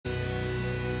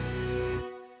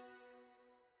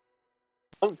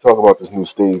Let me talk about this new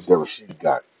stage that Rashid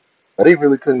got. Now, they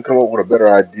really couldn't come up with a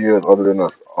better idea other than a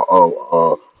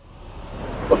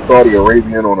Saudi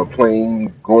Arabian on a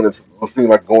plane going into what seemed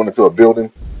like going into a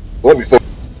building. Let me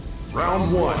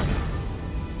Round one.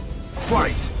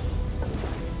 Fight!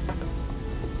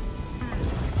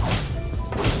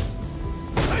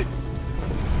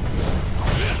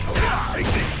 Take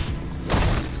this!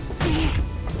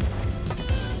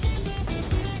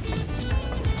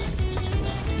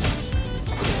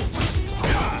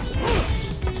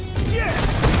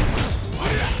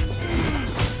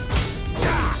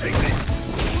 Take this!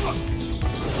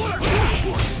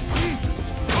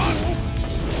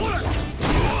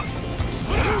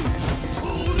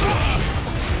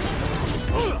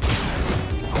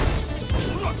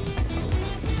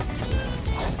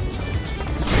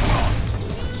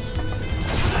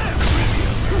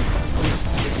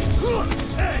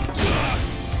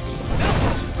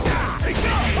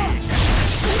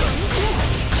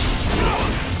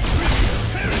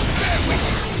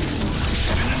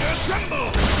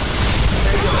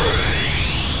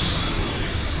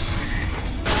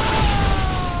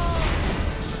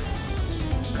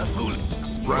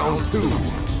 Round two.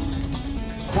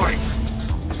 Fight!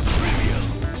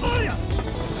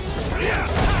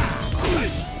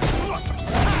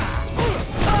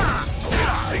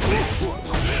 Take this!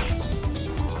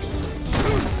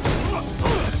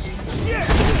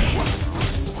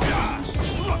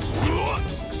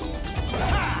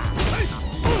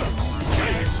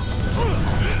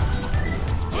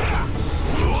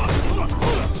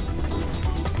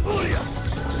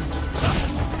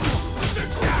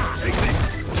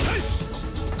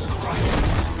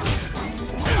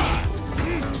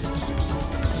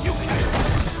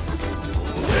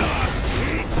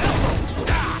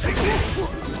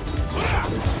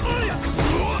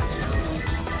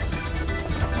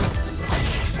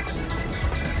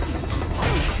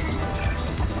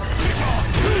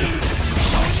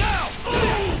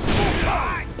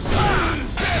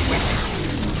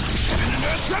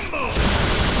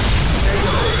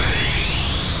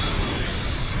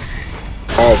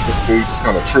 this stage is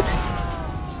kind of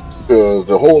trippy because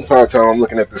the whole entire time I'm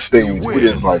looking at this stage, it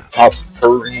is like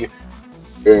topsy-turvy,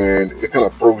 and it kind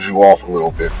of throws you off a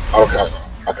little bit. I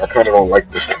kind of don't like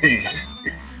this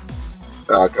stage.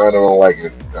 I kind of don't like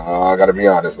it. I gotta be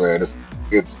honest, man.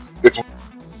 It's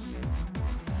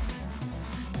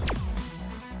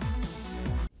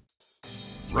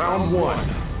Round one.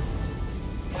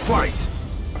 Fight!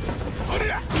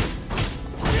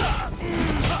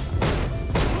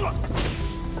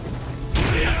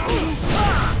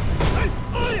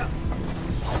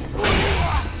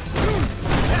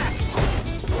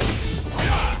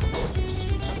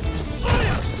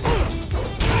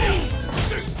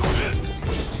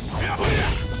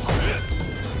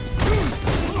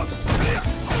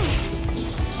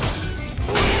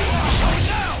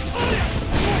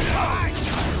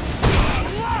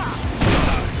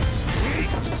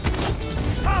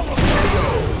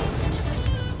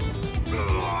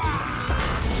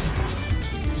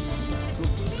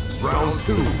 Round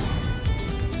two.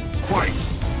 Fight!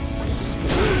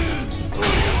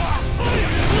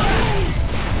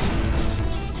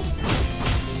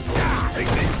 Take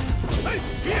this!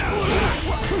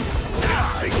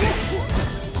 Take this!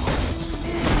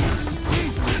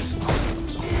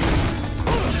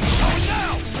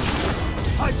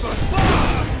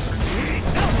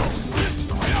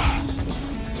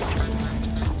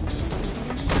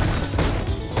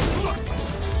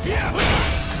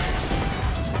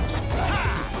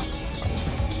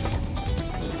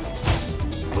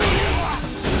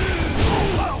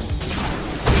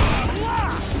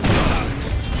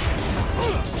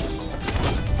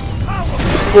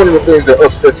 one of the things that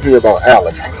upsets me about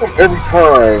Alex. How come every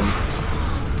time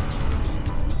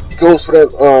he goes for that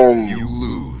You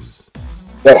lose.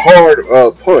 that hard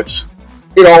punch,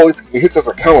 it hits as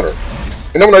a counter,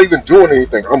 and I'm not even doing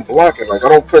anything. I'm blocking, like I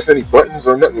don't press any buttons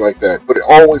or nothing like that, but it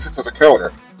always hits as a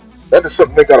counter. That is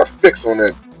something they gotta fix on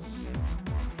that.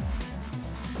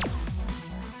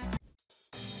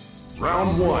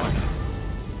 Round one.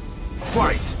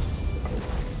 Fight!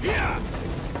 Yeah!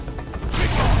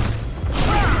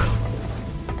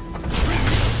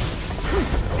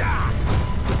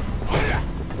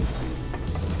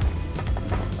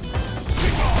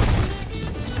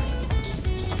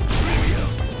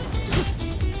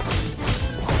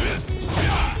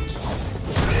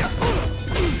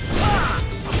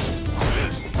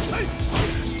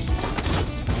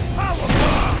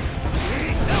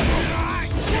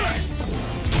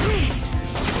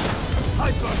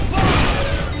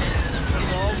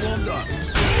 I'm all warmed up.